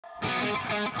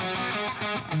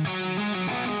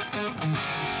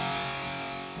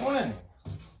Morning.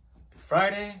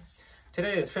 Friday.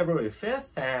 Today is February 5th,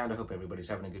 and I hope everybody's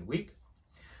having a good week.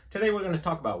 Today we're going to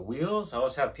talk about wheels. I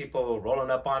always have people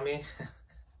rolling up on me,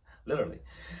 literally,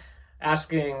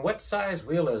 asking what size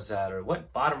wheel is that, or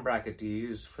what bottom bracket do you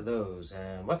use for those,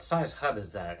 and what size hub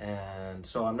is that. And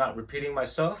so I'm not repeating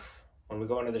myself. When we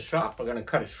go into the shop, we're going to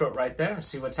cut it short right there and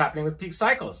see what's happening with Peak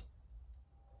Cycles.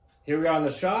 Here we are in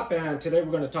the shop, and today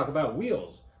we're going to talk about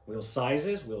wheels. Wheel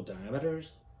sizes, wheel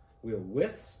diameters, wheel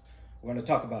widths. We're going to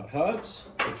talk about hubs,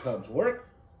 which hubs work,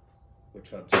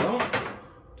 which hubs don't.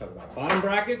 Talk about bottom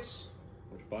brackets,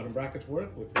 which bottom brackets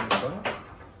work, which ones don't.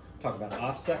 Talk about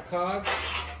offset cogs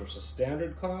versus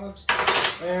standard cogs.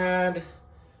 And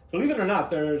believe it or not,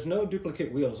 there's no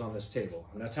duplicate wheels on this table.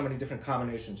 And that's how many different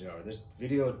combinations there are. This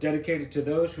video is dedicated to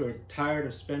those who are tired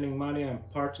of spending money on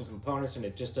parts and components and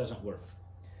it just doesn't work.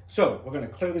 So we're going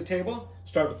to clear the table,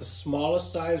 start with the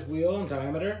smallest size wheel in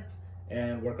diameter,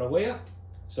 and work our way up.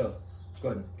 So let's go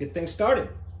ahead and get things started.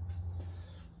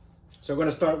 So we're going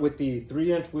to start with the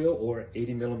 3-inch wheel or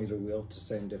 80mm wheel. It's the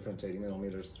same difference,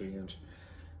 80mm, 3-inch.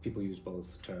 People use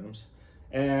both terms.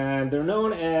 And they're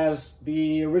known as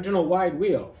the original wide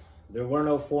wheel. There were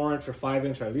no 4-inch or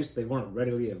 5-inch, or at least they weren't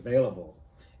readily available.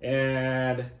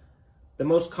 And the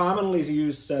most commonly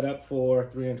used setup for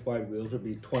 3-inch wide wheels would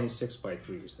be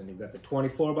 26x3s. Then you've got the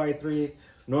 24x3,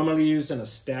 normally used in a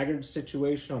staggered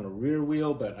situation on a rear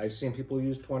wheel, but I've seen people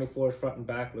use 24 front and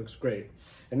back, looks great.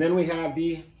 And then we have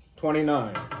the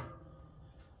 29,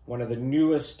 one of the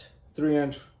newest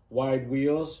 3-inch wide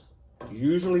wheels,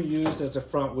 usually used as a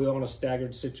front wheel in a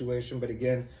staggered situation, but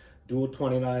again, dual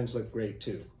 29s look great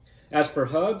too. As for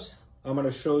hubs, I'm going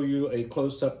to show you a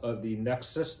close-up of the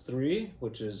Nexus 3,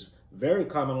 which is very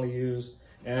commonly used,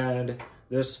 and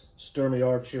this Sturmey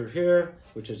Archer here,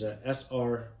 which is a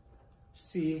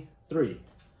SRC3.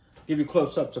 Give you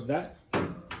close-ups of that.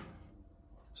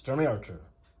 Sturmey Archer,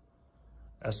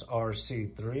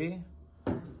 SRC3.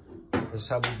 This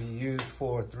hub will be used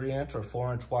for 3-inch or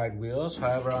 4-inch wide wheels.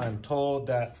 However, I'm told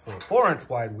that for 4-inch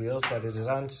wide wheels that it is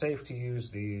unsafe to use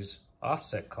these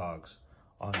offset cogs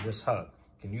on this hub.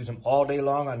 You can use them all day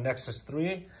long on Nexus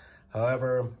 3.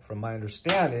 However, from my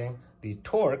understanding, the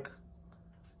torque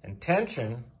and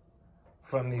tension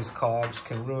from these cogs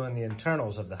can ruin the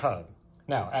internals of the hub.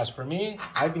 Now, as for me,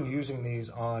 I've been using these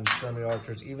on Sturmey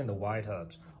Archers, even the wide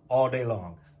hubs, all day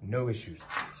long. No issues.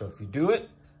 So if you do it,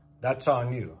 that's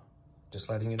on you. Just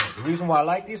letting you know. The reason why I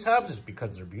like these hubs is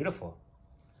because they're beautiful.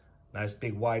 Nice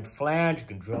big wide flange. You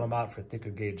can drill them out for thicker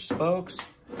gauge spokes.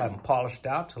 Have them polished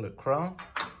out to look chrome.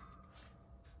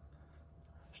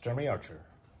 Sturmey Archer.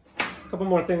 A couple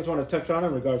more things I want to touch on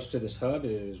in regards to this hub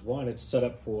is, one, it's set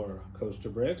up for coaster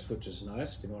brakes, which is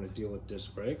nice if you want to deal with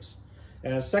disc brakes.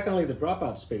 And secondly, the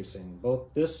dropout spacing.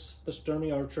 Both the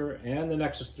Sturmey Archer and the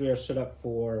Nexus 3 are set up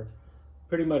for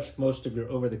pretty much most of your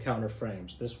over-the-counter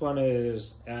frames. This one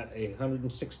is at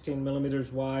 116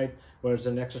 millimeters wide, whereas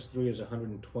the Nexus 3 is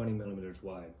 120 millimeters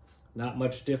wide. Not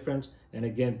much difference, and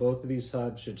again, both of these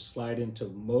hubs should slide into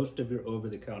most of your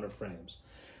over-the-counter frames.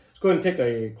 Let's go ahead and take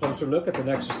a closer look at the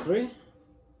Nexus 3.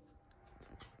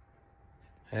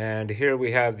 And here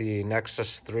we have the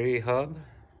Nexus 3 hub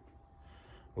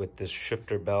with this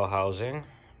shifter bell housing.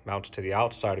 Mounts to the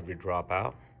outside of your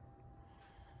dropout.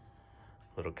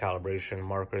 Little calibration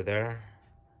marker there.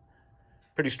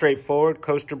 Pretty straightforward,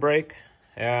 coaster brake.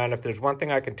 And if there's one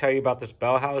thing I can tell you about this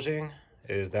bell housing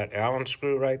is that Allen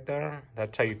screw right there.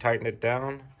 That's how you tighten it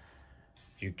down.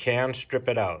 You can strip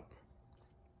it out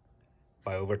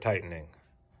by over tightening.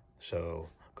 So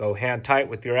go hand tight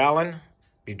with your Allen,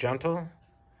 be gentle,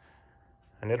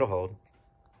 and it'll hold.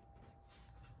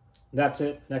 That's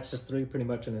it, Nexus 3 pretty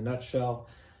much in a nutshell.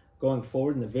 Going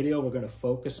forward in the video, we're going to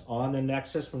focus on the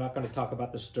Nexus. We're not going to talk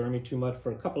about the Sturmey too much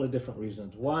for a couple of different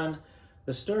reasons. One,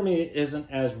 the Sturmey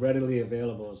isn't as readily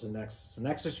available as the Nexus. The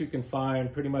Nexus you can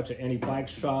find pretty much at any bike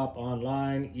shop,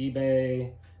 online,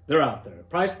 eBay. They're out there.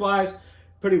 Price-wise,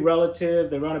 pretty relative.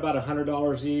 They run about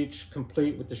 $100 each,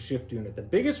 complete with the shift unit. The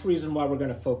biggest reason why we're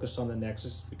going to focus on the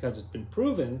Nexus is because it's been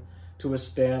proven to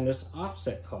withstand this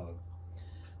offset cog,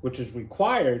 which is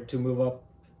required to move up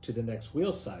to the next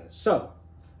wheel size. So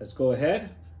let's go ahead,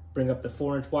 bring up the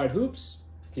 4-inch wide hoops,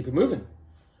 keep it moving.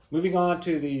 Moving on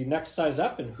to the next size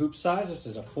up in hoop size. This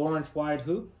is a 4-inch wide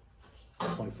hoop,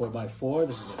 24x4.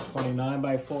 This is a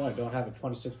 29x4. I don't have a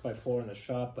 26x4 in the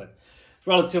shop, but it's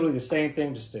relatively the same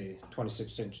thing, just a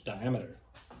 26-inch diameter.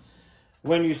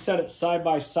 When you set it side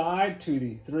by side to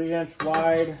the 3-inch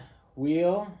wide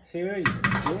wheel here, you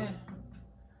can see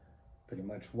pretty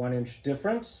much 1-inch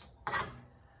difference.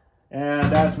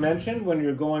 And as mentioned, when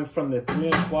you're going from the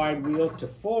 3-inch wide wheel to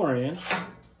 4-inch,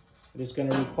 it is going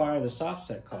to require this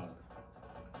offset cog.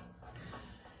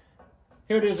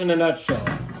 Here it is in a nutshell.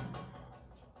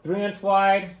 3-inch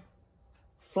wide,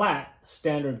 flat,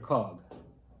 standard cog.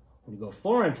 When you go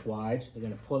 4-inch wide, you're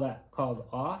going to pull that cog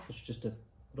off. It's just a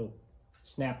little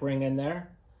snap ring in there.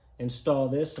 Install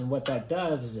this, and what that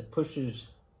does is it pushes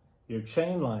your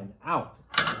chain line out,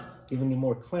 giving you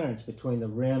more clearance between the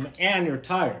rim and your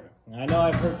tire. I know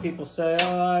I've heard people say,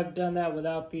 oh, I've done that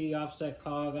without the offset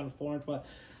cog on a 4-inch wide.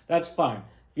 That's fine.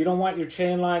 If you don't want your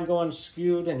chain line going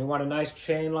skewed and you want a nice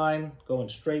chain line going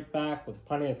straight back with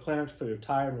plenty of clearance for your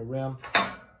tire and your rim,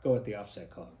 go with the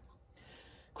offset cog.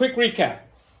 Quick recap.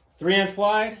 3-inch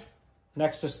wide,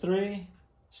 Nexus 3,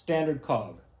 standard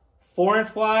cog.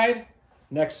 4-inch wide,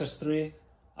 Nexus 3,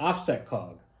 offset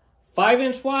cog.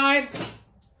 5-inch wide,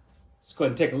 let's go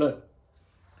ahead and take a look.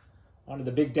 Onto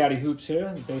the Big Daddy hoops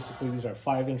here. Basically, these are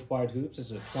 5-inch wide hoops. This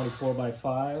is a 24 by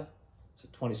 5. It's a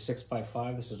 26 by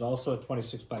 5. This is also a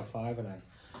 26 by 5, and I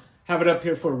have it up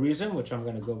here for a reason, which I'm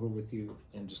going to go over with you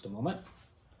in just a moment.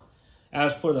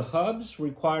 As for the hubs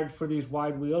required for these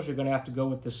wide wheels, you're going to have to go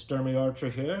with this Sturmey Archer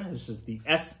here. This is the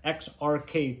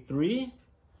SXRK3,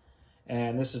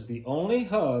 and this is the only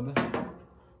hub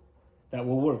that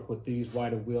will work with these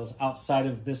wider wheels outside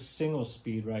of this single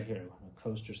speed right here, a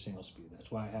coaster single speed. That's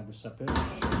why I have this up here.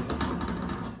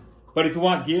 But if you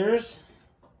want gears,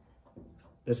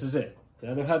 this is it.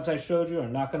 The other hubs I showed you are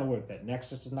not going to work. That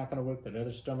Nexus is not going to work. That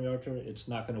other Sturmey Archer, it's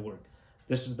not going to work.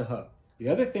 This is the hub. The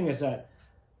other thing is that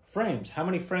frames. How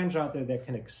many frames are out there that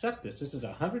can accept this? This is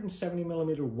 170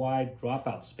 millimeter wide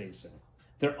dropout spacing.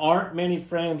 There aren't many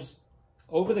frames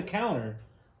over the counter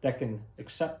that can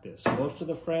accept this. Most of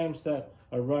the frames that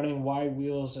are running wide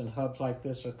wheels and hubs like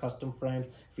this are custom frames.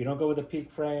 If you don't go with a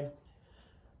peak frame,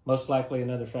 most likely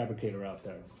another fabricator out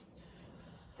there.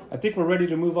 I think we're ready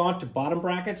to move on to bottom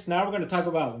brackets. Now we're going to talk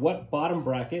about what bottom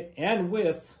bracket and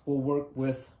width will work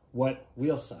with what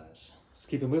wheel size. Let's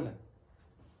keep it moving.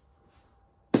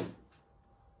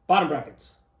 Bottom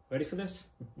brackets. Ready for this?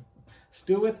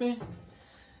 Still with me?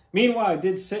 Meanwhile, I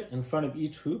did sit in front of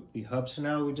each hoop, the hub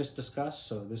scenario we just discussed.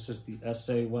 So this is the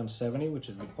SA170, which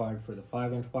is required for the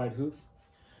 5-inch wide hoop.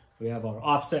 We have our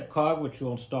offset cog, which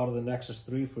you'll install to the Nexus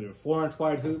 3 for your 4-inch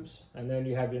wide hoops. And then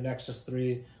you have your Nexus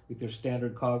 3 with your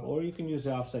standard cog, or you can use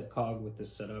the offset cog with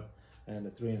this setup and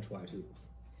the 3-inch wide hoop.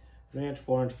 3-inch,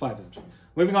 4-inch, 5-inch.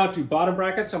 Moving on to bottom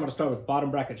brackets, I'm going to start with bottom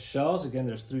bracket shells. Again,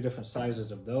 there's 3 different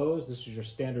sizes of those. This is your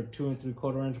standard 2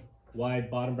 3/4 inch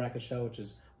wide bottom bracket shell, which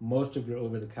is most of your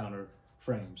over-the-counter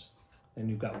frames. Then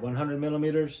you've got 100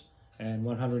 millimeters and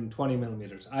 120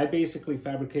 millimeters. I basically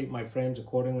fabricate my frames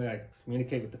accordingly. I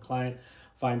communicate with the client,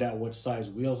 find out what size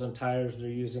wheels and tires they're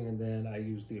using, and then I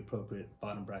use the appropriate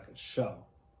bottom bracket shell.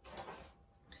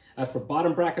 As for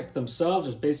bottom brackets themselves,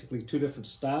 there's basically 2 different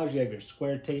styles. You have your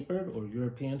square tapered or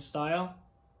European style,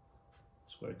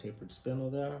 square tapered spindle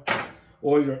there,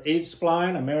 or your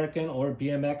 8-spline American or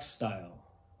BMX style,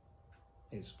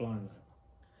 8-spline.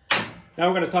 Now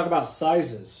we're going to talk about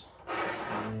sizes.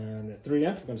 And the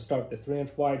 3-inch, we're going to start with the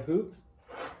 3-inch wide hoop.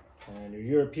 And your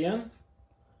European,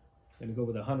 going to go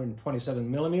with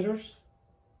 127 millimeters,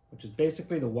 which is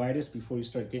basically the widest before you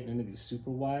start getting into these super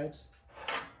wides.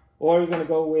 Or you're going to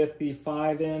go with the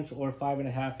 5-inch or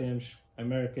 5.5-inch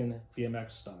American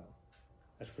BMX style.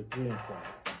 That's for 3-inch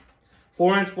wide.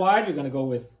 4-inch wide, you're going to go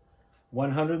with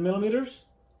 100 millimeters.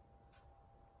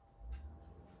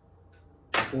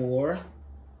 Or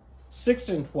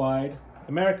 6-inch wide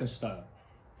American style.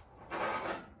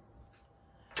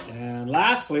 And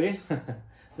lastly,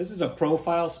 this is a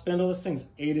profile spindle. This thing's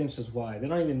 8 inches wide. They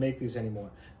don't even make these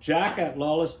anymore. Jack at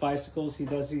Lawless Bicycles, he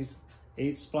does these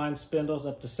 8-spline spindles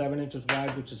up to 7 inches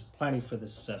wide, which is plenty for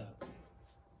this setup.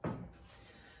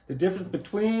 The difference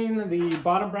between the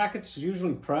bottom brackets is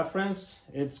usually preference.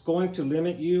 It's going to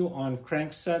limit you on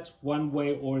crank sets one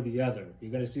way or the other.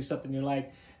 You're going to see something you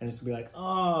like, and it's going to be like,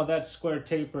 oh, that's square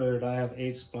tapered, I have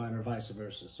 8-spline, or vice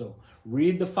versa. So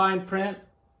read the fine print,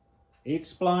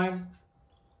 8-spline,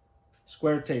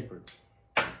 square tapered.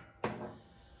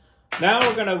 Now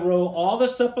we're going to roll all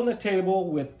this up on the table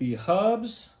with the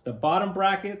hubs, the bottom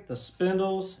bracket, the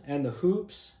spindles, and the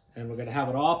hoops. And we're going to have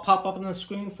it all pop up on the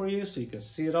screen for you so you can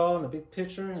see it all in the big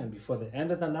picture. And before the end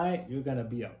of the night, you're going to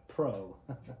be a pro.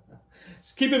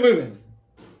 Let's keep it moving.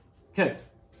 Okay,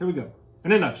 here we go.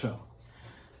 In a nutshell.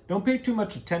 Don't pay too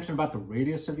much attention about the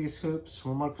radius of these hoops.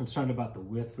 We're more concerned about the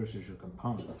width versus your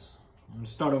components. I'm going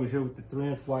to start over here with the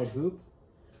 3-inch wide hoop.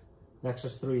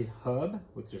 Nexus 3 hub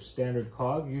with your standard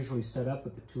cog, usually set up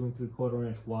with the 2 3/4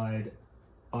 inch wide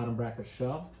bottom bracket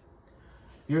shell.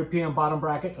 European bottom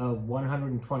bracket of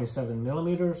 127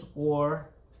 millimeters or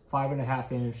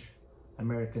 5.5 inch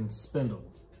American spindle.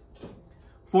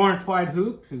 4-inch wide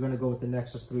hoop, you're going to go with the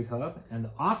Nexus 3 hub and the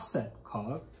offset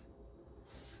cog.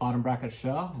 Bottom bracket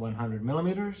shell, 100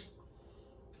 millimeters.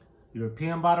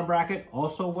 European bottom bracket,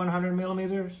 also 100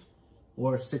 millimeters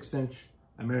or 6-inch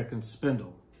American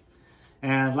spindle.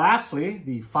 And lastly,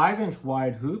 the 5-inch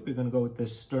wide hoop, you're going to go with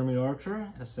this Sturmey Archer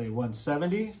SA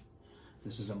 170.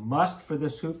 This is a must for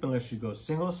this hoop unless you go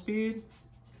single speed.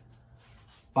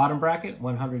 Bottom bracket,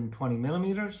 120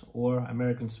 millimeters or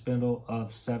American spindle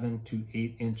of 7 to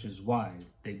 8 inches wide.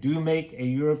 They do make a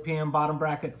European bottom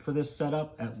bracket for this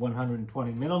setup at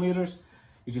 120 millimeters.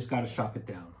 You just got to shop it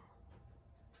down.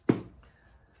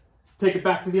 Take it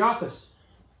back to the office.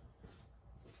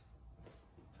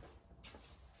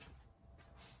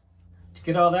 To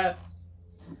get all that,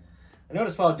 I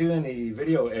noticed while doing the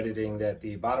video editing that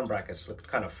the bottom brackets looked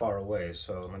kind of far away,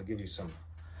 so I'm going to give you some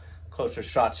closer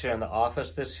shots here in the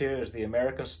office. This here is the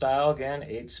American style, again,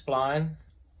 8 spline.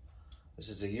 This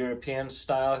is a European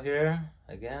style here,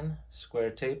 again,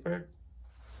 square tapered.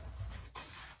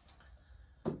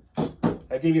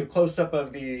 I give you a close-up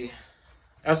of the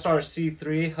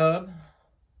SRC3 hub,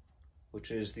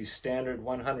 which is the standard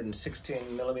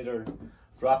 116 millimeter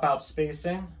dropout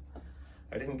spacing.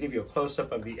 I didn't give you a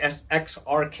close-up of the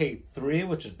SXRK3,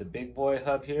 which is the big boy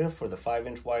hub here for the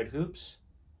 5-inch wide hoops.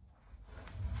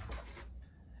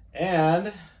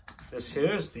 And this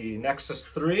here is the Nexus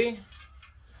 3.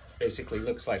 Basically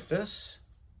looks like this.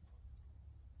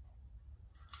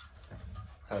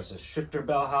 Has a shifter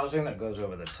bell housing that goes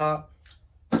over the top.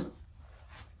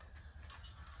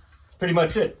 Pretty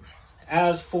much it.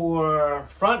 As for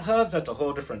front hubs, that's a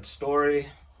whole different story.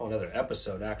 Whole other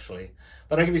episode actually.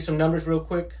 But I'll give you some numbers real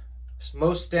quick.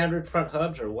 Most standard front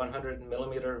hubs are 100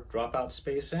 millimeter dropout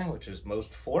spacing, which is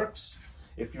most forks.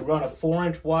 If you run a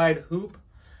 4-inch wide hoop,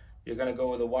 you're going to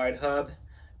go with a wide hub,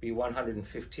 be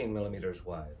 115 millimeters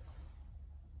wide.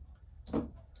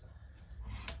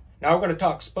 Now we're going to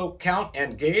talk spoke count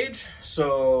and gauge.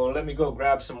 So let me go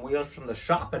grab some wheels from the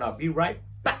shop and I'll be right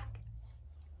back.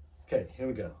 Okay, here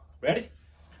we go. Ready?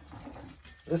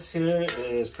 This here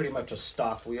is pretty much a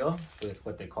stock wheel with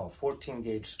what they call 14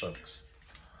 gauge spokes.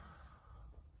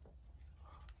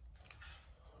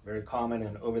 Very common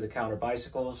in over-the-counter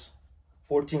bicycles.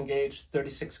 14 gauge,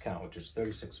 36 count, which is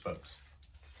 36 spokes.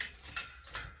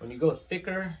 When you go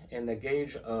thicker in the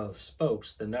gauge of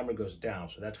spokes, the number goes down.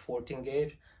 So that's 14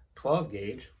 gauge. 12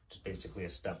 gauge, which is basically a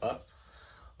step up,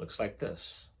 looks like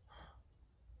this.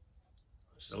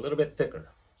 It's a little bit thicker.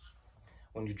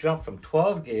 When you jump from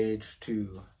 12 gauge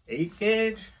to 8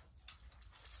 gauge,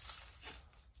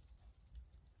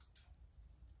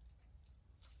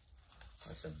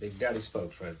 that's a big daddy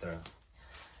spokes right there.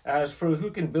 As for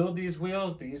who can build these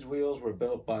wheels were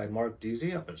built by Mark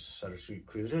Deasy up at Sutter Street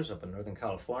Cruisers up in Northern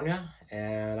California.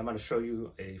 And I'm going to show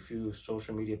you a few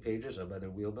social media pages of other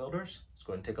wheel builders. Let's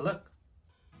go ahead and take a look.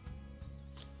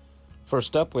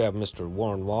 First up, we have Mr.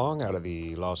 Warren Wong out of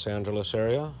the Los Angeles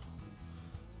area.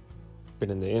 Been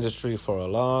in the industry for a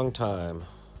long time.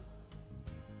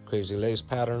 Crazy lace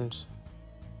patterns.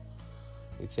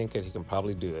 You think that he can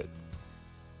probably do it.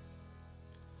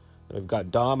 Then we've got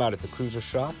Dom out at the Cruiser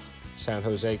Shop, San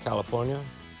Jose, California.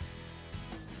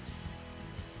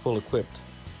 Full equipped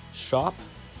shop.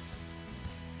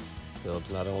 Builds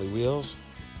not only wheels,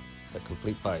 but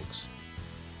complete bikes.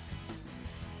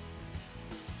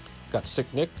 Got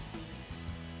Sick Nick,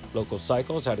 Local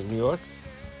Cycles out of New York.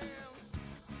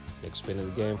 Nick's been in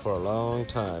the game for a long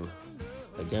time.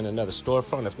 Again, another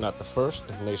storefront, if not the first,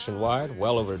 nationwide,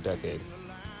 well over a decade.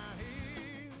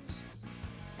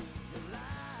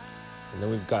 And then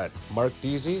we've got Mark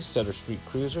Deasy, Sutter Street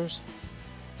Cruisers,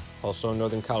 also in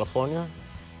Northern California.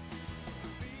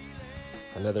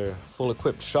 Another full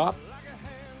equipped shop,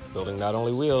 building not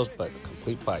only wheels, but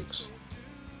complete bikes.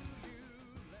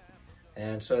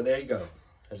 And so there you go.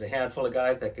 There's a handful of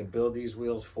guys that can build these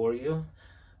wheels for you.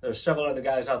 There's several other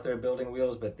guys out there building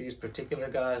wheels, but these particular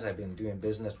guys, I've been doing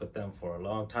business with them for a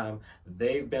long time.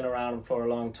 They've been around for a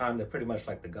long time. They're pretty much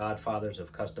like the godfathers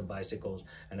of custom bicycles,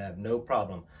 and I have no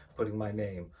problem putting my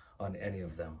name on any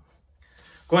of them.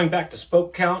 Going back to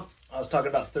spoke count, I was talking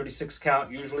about 36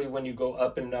 count. Usually when you go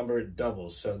up in number, it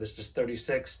doubles. So this is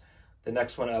 36. The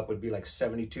next one up would be like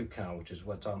 72 count, which is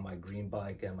what's on my green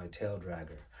bike and my tail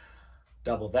dragger.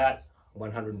 Double that,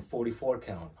 144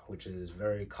 count, which is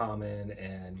very common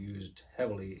and used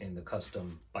heavily in the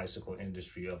custom bicycle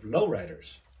industry of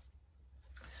lowriders.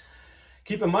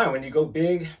 Keep in mind, when you go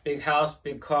big house,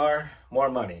 big car, more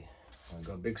money. When you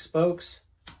go big spokes,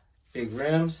 big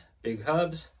rims, big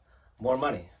hubs, more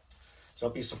money. So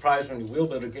don't be surprised when your wheel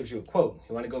builder gives you a quote.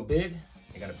 You want to go big?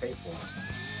 You got to pay for it.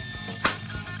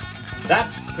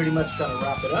 That's pretty much going to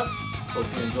wrap it up. Hope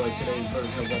you enjoyed today's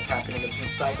version of what's happening with Peak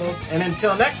Cycles. And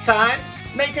until next time,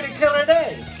 make it a killer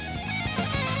day.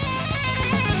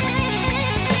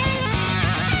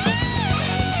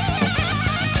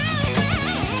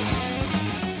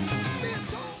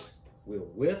 Wheel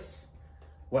widths,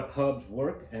 what hubs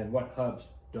work and what hubs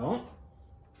don't.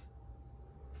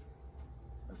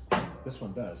 This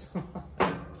one does.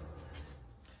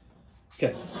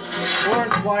 Okay,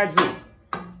 orange wide hoop.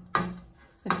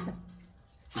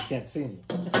 You can't see me.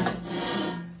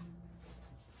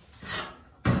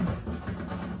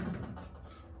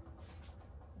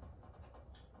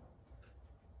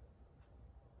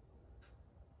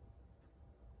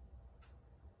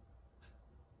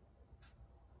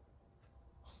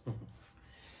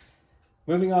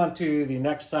 Moving on to the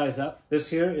next size up. This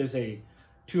here is a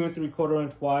 2 3/4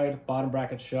 inch wide bottom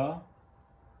bracket shell.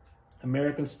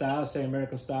 American style. I say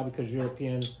American style because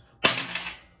European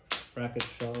bracket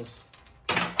shells.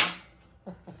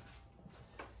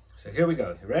 So here we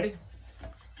go. You ready?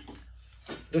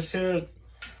 This here.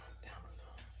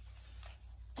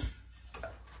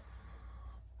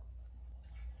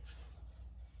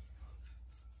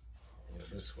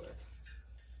 This way.